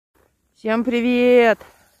Всем привет!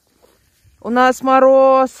 У нас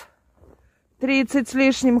мороз, 30 с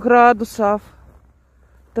лишним градусов,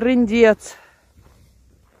 трындец.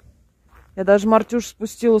 Я даже Мартюш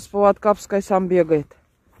спустила с поводка, пускай сам бегает.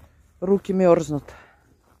 Руки мерзнут.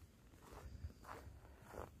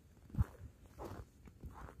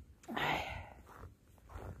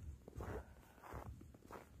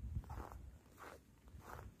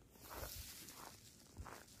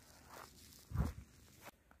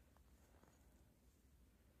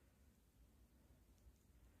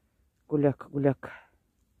 Гуляк, гуляк.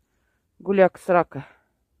 Гуляк, срака.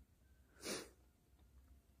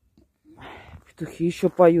 Петухи еще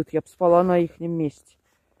поют. Я бы спала на их месте.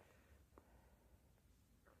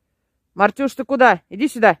 Мартюш, ты куда? Иди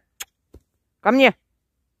сюда. Ко мне.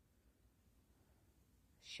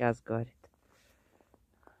 Сейчас, говорит.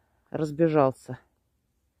 Разбежался.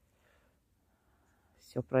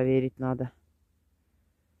 Все проверить надо.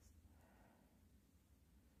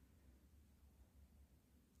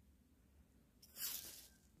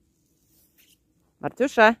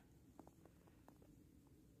 Мартюша.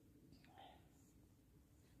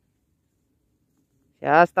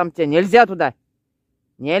 Сейчас там тебе. Нельзя туда.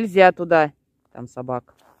 Нельзя туда. Там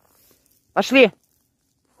собака. Пошли.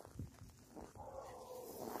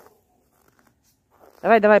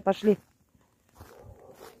 Давай, давай, пошли.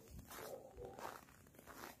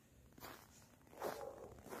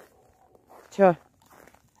 Чё?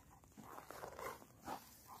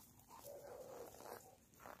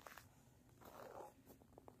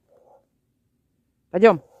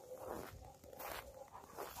 Пойдем.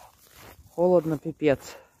 Холодно,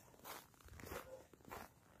 пипец.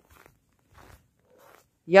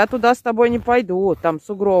 Я туда с тобой не пойду, там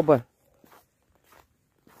сугробы.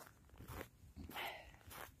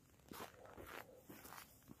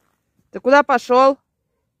 Ты куда пошел?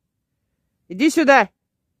 Иди сюда.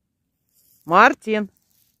 Мартин.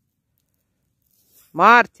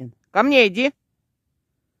 Мартин, ко мне иди.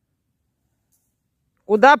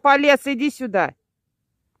 Куда полез? Иди сюда.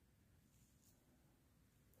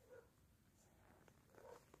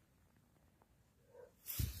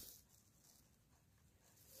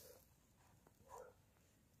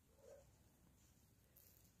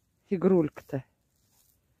 Игрулька-то.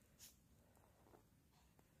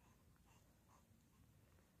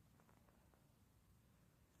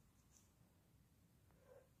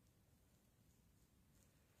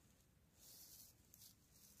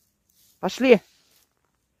 Пошли.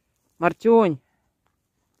 Мартюнь.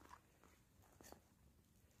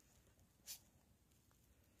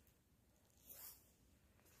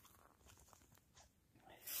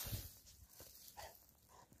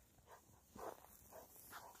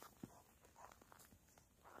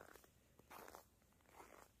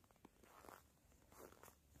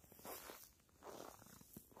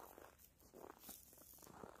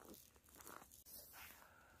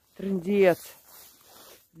 Трындец.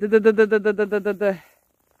 Да-да-да-да-да-да-да-да-да.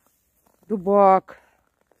 Дубак.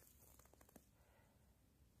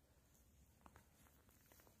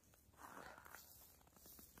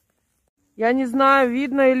 Я не знаю,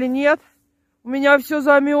 видно или нет. У меня все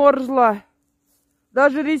замерзло.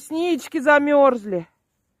 Даже реснички замерзли.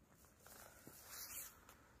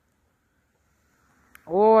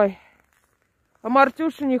 Ой. А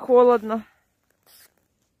Мартюше не холодно.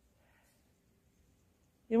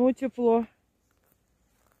 Ему тепло.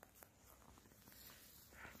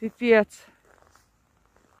 Пипец.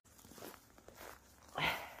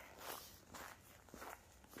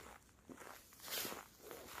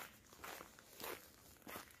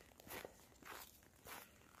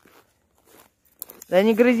 Да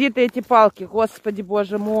не грызи ты эти палки, Господи,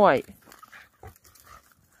 Боже мой.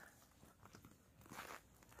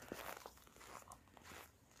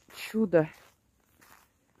 Чудо.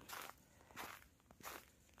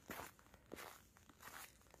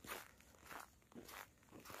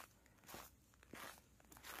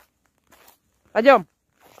 Пойдем,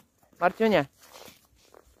 Мартюня.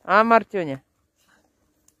 А, Мартюня.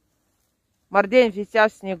 Мордень вися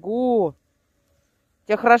в снегу.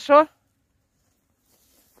 Тебе хорошо?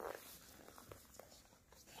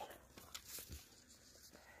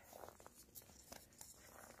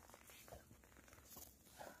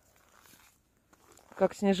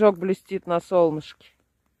 Как снежок блестит на солнышке.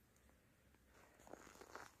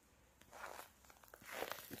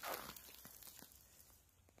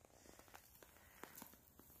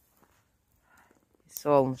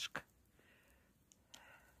 Солнышко.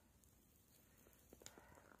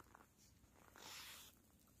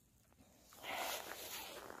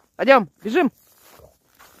 Пойдем, бежим.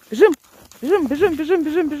 Бежим, бежим, бежим, бежим,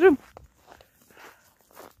 бежим, бежим.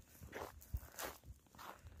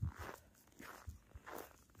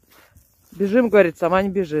 Бежим, говорит, сама не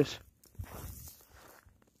бежишь.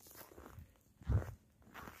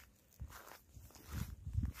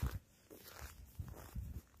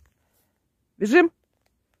 Бежим.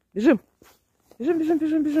 Бежим. Бежим, бежим,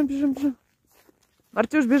 бежим, бежим, бежим, бежим.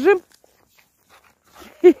 Мартюш, бежим.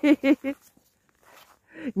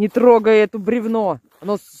 Не трогай эту бревно.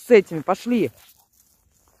 Оно с этими. Пошли.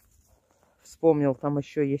 Вспомнил, там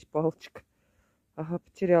еще есть палочка. Ага,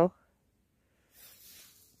 потерял.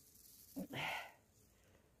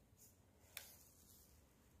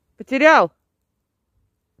 Потерял.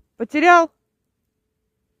 Потерял.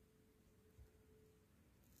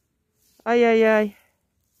 Ай-яй-яй.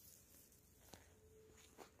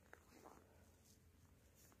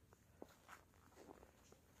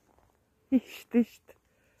 Ищет, ищет.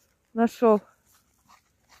 Нашел.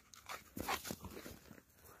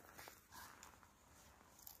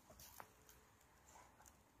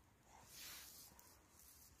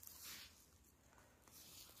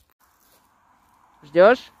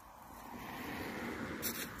 Ждешь?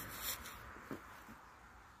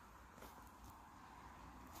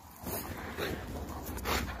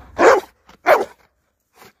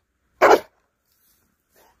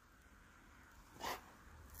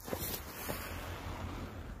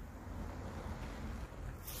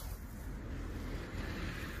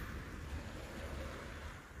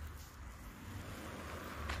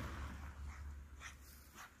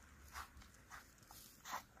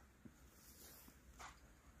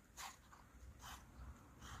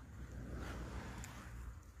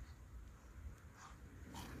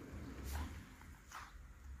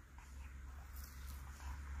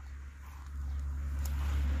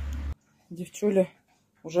 Девчули,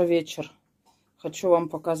 уже вечер. Хочу вам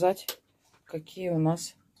показать, какие у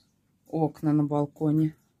нас окна на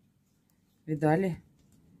балконе. Видали?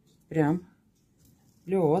 Прям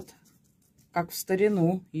лед. Как в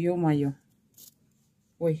старину, ё-моё.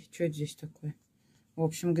 Ой, что это здесь такое? В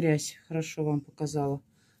общем, грязь. Хорошо вам показала.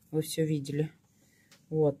 Вы все видели.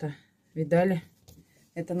 Вот. Видали?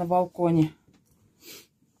 Это на балконе.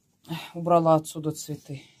 Убрала отсюда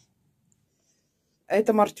цветы.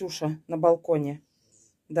 Это Мартюша на балконе.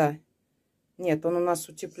 Да. Нет, он у нас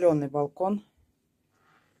утепленный балкон.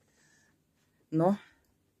 Но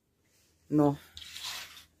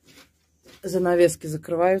занавески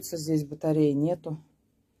закрываются. Здесь батареи нету.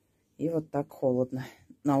 И вот так холодно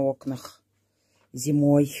на окнах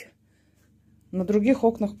зимой. На других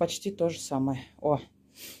окнах почти то же самое. О.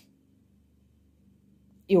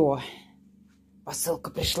 И о.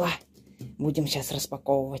 Посылка пришла. Будем сейчас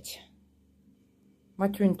распаковывать.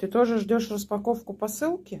 Матюнь, ты тоже ждешь распаковку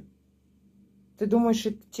посылки? Ты думаешь,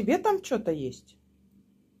 и тебе там что-то есть?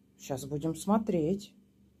 Сейчас будем смотреть.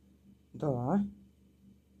 Да.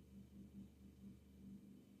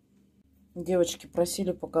 Девочки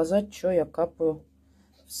просили показать, что я капаю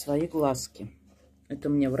в свои глазки. Это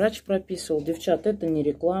мне врач прописывал. Девчат, это не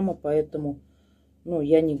реклама, поэтому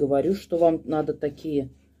я не говорю, что вам надо такие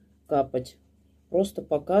капать. Просто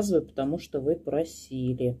показываю, потому что вы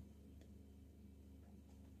просили.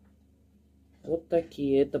 Вот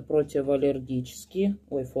такие. Это противоаллергические.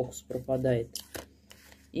 Ой, фокус пропадает.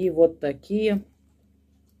 И вот такие.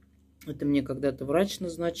 Это мне когда-то врач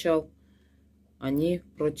назначал. Они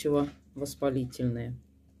противовоспалительные.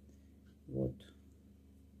 Вот.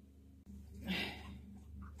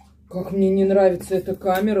 Как мне не нравится эта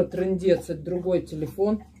камера. Трындец. Это другой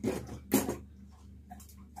телефон.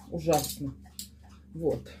 Ужасно.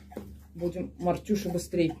 Вот. Будем, Мартюша,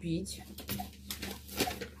 быстрее пить.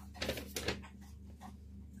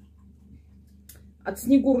 От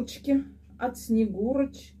Снегурочки. От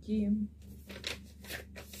Снегурочки.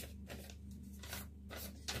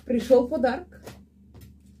 Пришел подарок.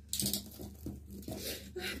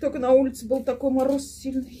 Только на улице был такой мороз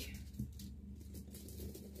сильный.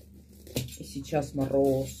 И сейчас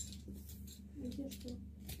мороз.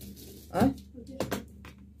 А?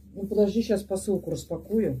 Ну подожди, сейчас посылку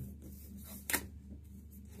распакую.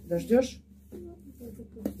 Дождешь?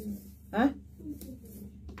 А?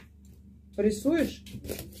 Порисуешь?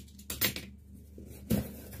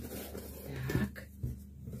 Так.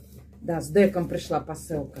 Да, с деком пришла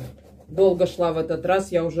посылка. Долго шла в этот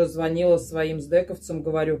раз. Я уже звонила своим сдековцам.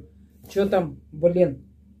 Говорю, что там, блин.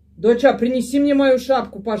 Доча, принеси мне мою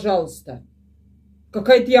шапку, пожалуйста.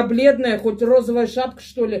 Какая-то я бледная. Хоть розовая шапка,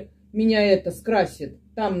 что ли, меня это скрасит.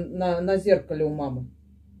 Там на зеркале у мамы.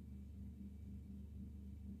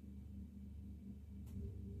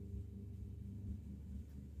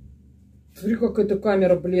 Смотри, как эта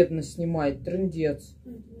камера бледно снимает. Трындец.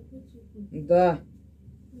 Да.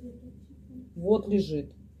 Вот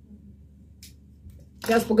лежит.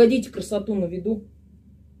 Сейчас, погодите, красоту наведу.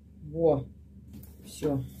 Во.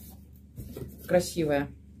 Все. Красивая.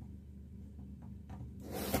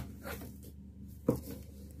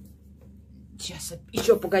 Сейчас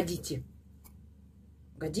еще погодите.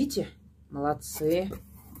 Погодите. Молодцы.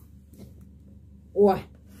 Ой.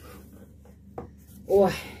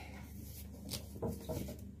 Ой.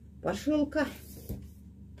 Посылка.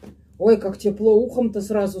 Ой, как тепло ухом-то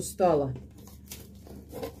сразу стало.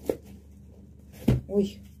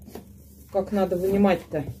 Ой, как надо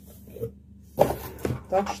вынимать-то.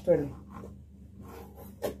 Так, что ли?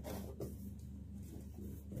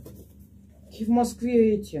 И в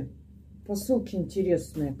Москве эти посылки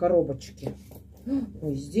интересные, коробочки.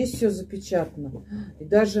 Ой, здесь все запечатано. И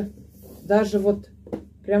даже вот,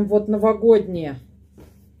 прям вот новогодние.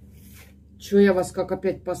 Че я вас как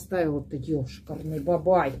опять поставила-то, ёшкарный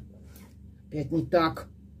бабай? Опять не так.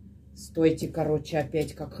 Стойте, короче,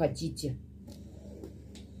 опять как хотите.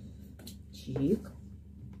 Чик.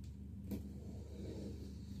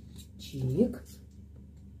 Чик.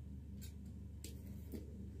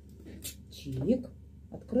 Чик.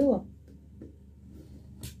 Открыла?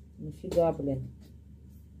 Нифига, блин.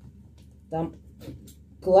 Там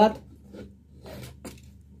клад,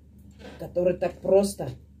 который так просто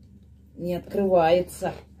не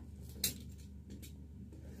открывается.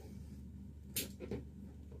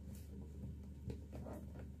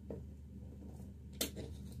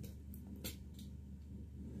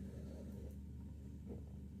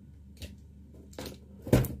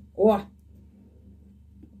 О!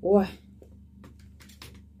 О!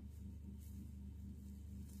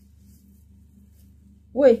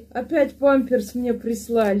 Ой, опять памперс мне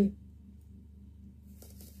прислали.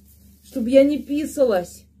 Чтобы я не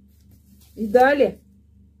писалась. Видали?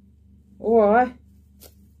 О!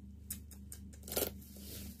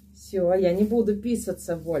 Все, я не буду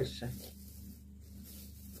писаться больше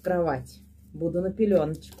в кровать. Буду на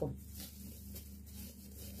пеленочку.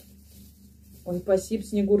 Ой, спасибо,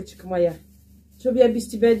 Снегурочка моя. Что бы я без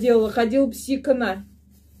тебя делала? Ходила псикана.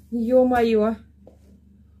 Ё-моё.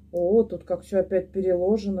 О, тут как все опять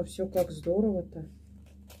переложено. Все как здорово-то.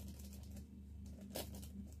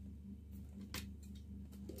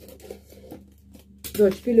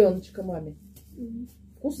 Дочь, пеленочка маме.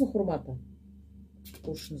 Вкусно хурма-то?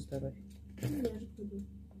 Кушай на здоровье.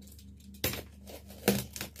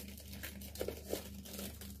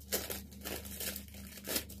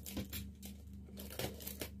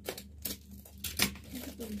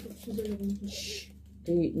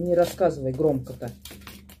 Ты не рассказывай громко-то.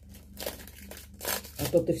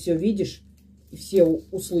 А то ты все видишь и все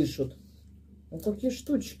услышат. Ну какие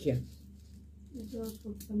штучки.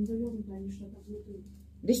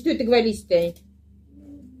 Да что это говоришь-то?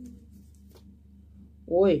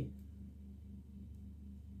 Ой.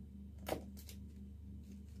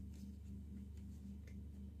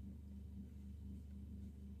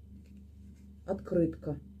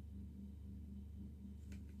 Открытка.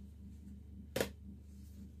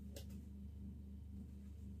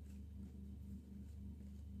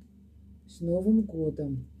 С Новым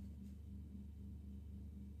годом.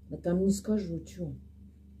 А там не скажу, что.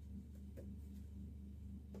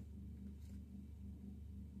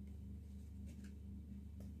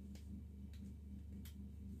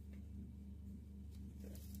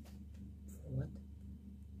 Вот.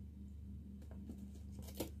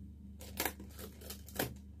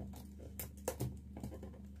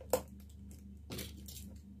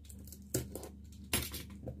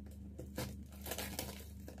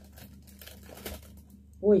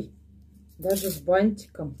 Ой, даже с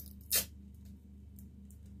бантиком.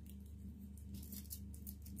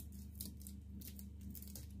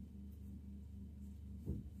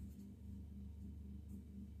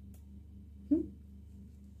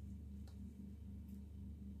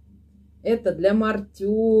 Это для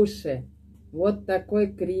Мартюши. Вот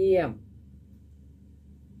такой крем.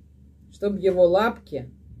 Чтобы его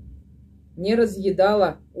лапки не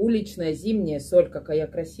разъедала уличная зимняя соль. Какая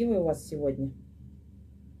красивая у вас сегодня.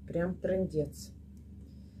 Прям трындец.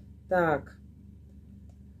 Так.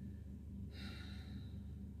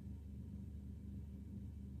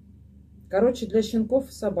 Короче, для щенков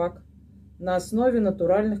и собак. На основе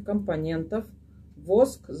натуральных компонентов.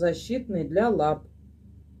 Воск защитный для лап.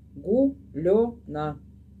 Гулёна.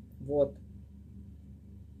 Вот.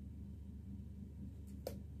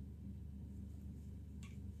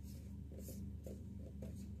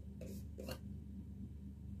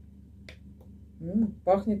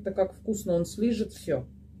 Пахнет-то как вкусно. Он слижет все.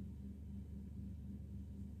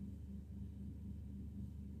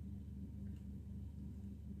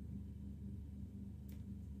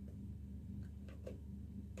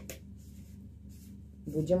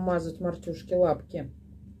 Будем мазать Мартюшке лапки.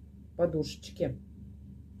 Подушечки.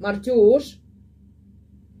 Мартюш.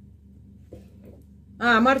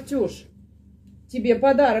 А, Мартюш, тебе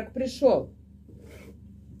подарок пришел.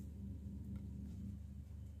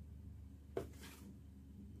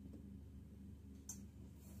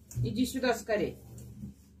 Иди сюда скорей.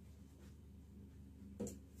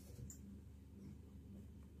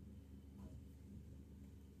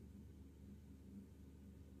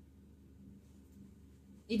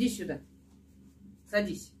 Иди сюда.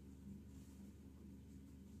 Садись.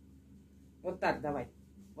 Вот так давай.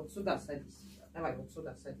 Вот сюда садись. Давай, вот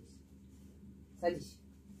сюда садись. Садись.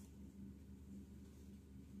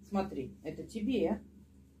 Смотри, это тебе.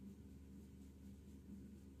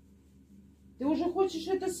 Ты уже хочешь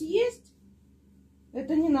это съесть?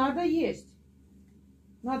 Это не надо есть.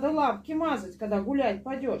 Надо лапки мазать, когда гулять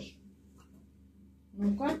пойдешь.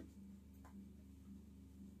 Ну-ка.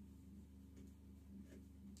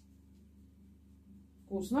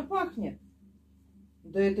 Вкусно пахнет.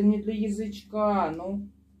 Да это не для язычка, ну.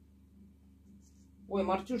 Ой,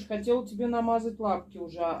 Мартюш, хотел тебе намазать лапки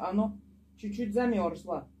уже, а оно чуть-чуть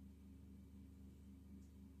замерзло.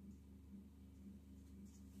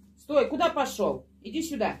 Стой, куда пошел? Иди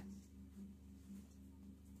сюда.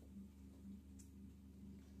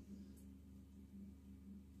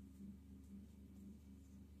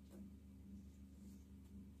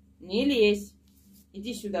 Не лезь.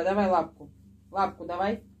 Иди сюда, давай лапку. Лапку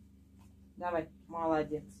давай. Давай,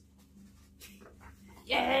 молодец.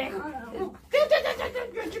 Я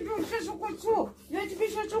тебя сейчас укусу. Я тебя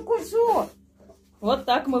сейчас укусу. Вот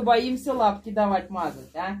так мы боимся лапки давать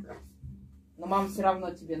мазать, а? Но мама все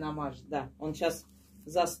равно тебе намажет, да. Он сейчас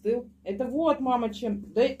застыл. Это вот, мама,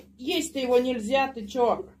 чем... Да есть-то его нельзя, ты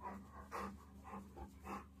чё?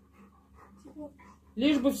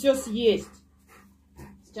 Лишь бы все съесть.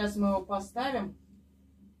 Сейчас мы его поставим.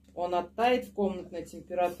 Он оттает в комнатной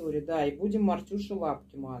температуре, да, и будем Мартюше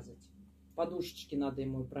лапки мазать. Подушечки надо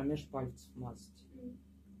ему промеж пальцев мазать.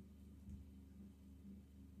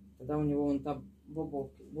 Тогда у него вон там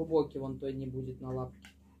бубоки вон той не будет на лапке.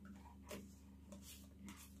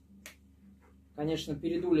 Конечно,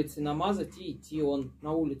 перед улицей намазать и идти, он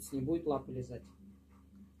на улице не будет лапы лизать.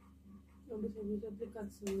 Он будет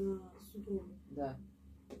отвлекаться на сугробы. Да,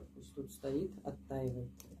 пусть тут стоит,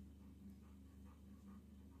 оттаивает.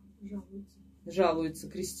 Жалуется. Жалуется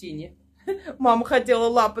Кристине. Мама хотела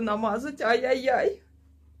лапы намазать, ай-яй-яй.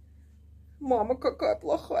 Мама какая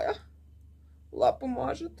плохая. Лапы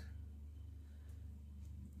мажет.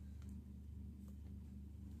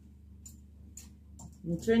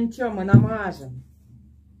 Ничего, мы намажем.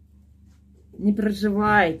 Не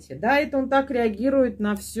переживайте. Да, это он так реагирует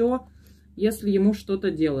на все, если ему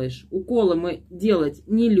что-то делаешь. Уколы мы делать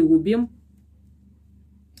не любим.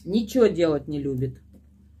 Ничего делать не любит.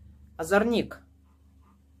 Озорник.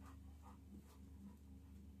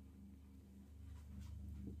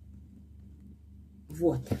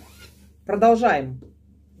 Вот. Продолжаем.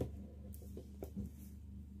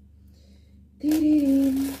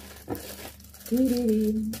 Тырырым.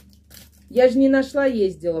 Тырырым. Я же не нашла,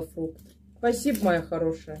 ездила фрукт. Спасибо, моя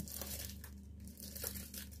хорошая.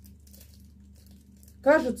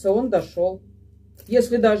 Кажется, он дошел.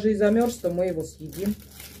 Если даже и замерз, то мы его съедим.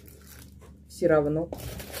 Все равно.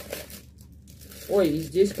 Ой, и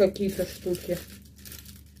здесь какие-то штуки.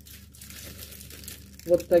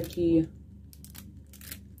 Вот такие.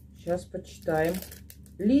 Сейчас почитаем.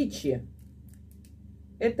 Личи.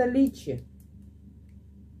 Это личи.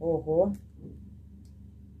 Ого.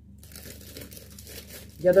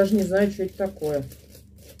 Я даже не знаю, что это такое.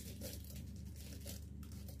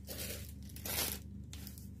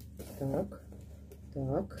 Так.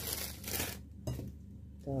 Так.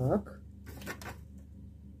 Так.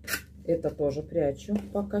 Это тоже прячу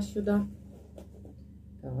пока сюда.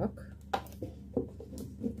 Так.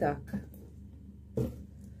 И так.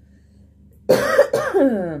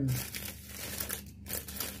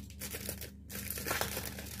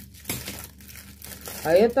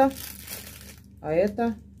 А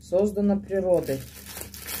это создано природой.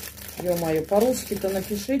 Ё-моё, по-русски-то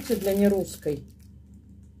напишите для нерусской.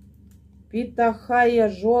 Питахая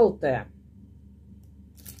желтая.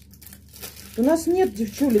 У нас нет,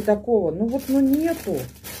 девчули, такого. Ну вот, ну нету.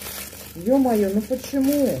 Ё-моё, ну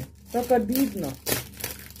почему? Так обидно.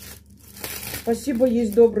 Спасибо,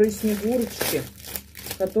 есть добрые снегурочки,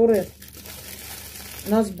 которые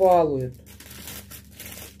нас балуют.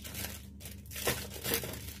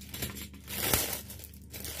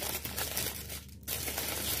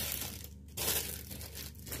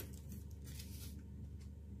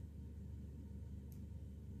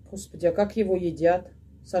 Господи, а как его едят?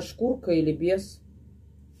 Со шкуркой или без?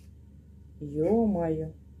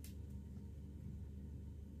 Ё-моё.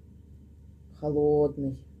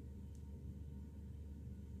 холодный.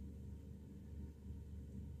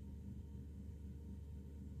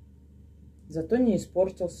 Зато не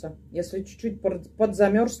испортился. Если чуть-чуть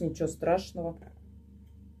подзамерз, ничего страшного.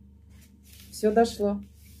 Все дошло,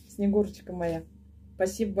 Снегурочка моя.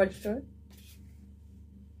 Спасибо большое.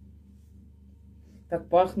 Так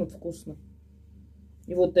пахнут вкусно.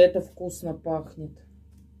 И вот это вкусно пахнет.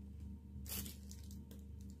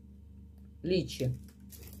 Личи.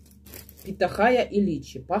 Питахая и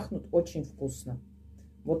личи. Пахнут очень вкусно.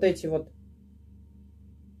 Вот эти вот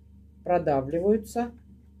продавливаются.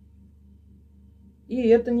 И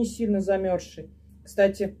это не сильно замерзший.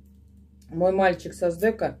 Кстати, мой мальчик со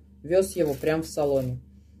СДК вез его прямо в салоне.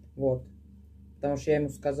 Вот. Потому что я ему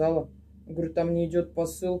сказала, говорю, там не идет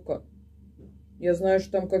посылка. Я знаю,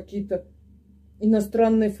 что там какие-то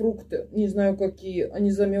иностранные фрукты, не знаю какие, они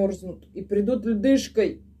замерзнут и придут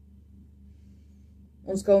льдышкой.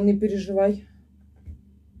 Он сказал, не переживай,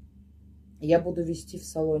 я буду везти в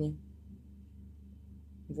салоне.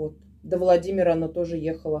 Вот. До Владимира она тоже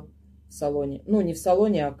ехала в салоне. Ну, не в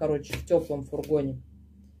салоне, а, короче, в теплом фургоне.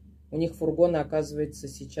 У них фургоны, оказывается,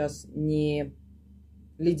 сейчас не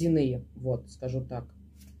ледяные, вот, скажу так.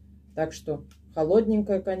 Так что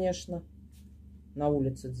холодненькая, конечно, на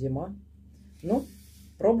улице зима. Ну,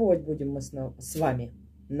 пробовать будем мы с вами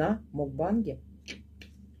на мукбанге.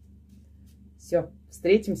 Все,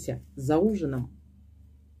 встретимся за ужином.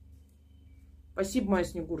 Спасибо, моя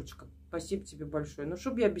Снегурочка. Спасибо тебе большое. Ну,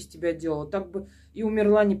 что бы я без тебя делала? Так бы и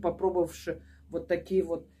умерла, не попробовавши вот такие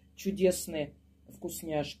вот чудесные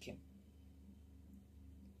вкусняшки.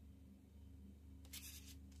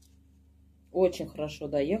 Очень хорошо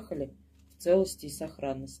доехали в целости и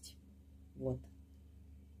сохранности. Вот.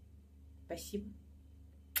 Спасибо.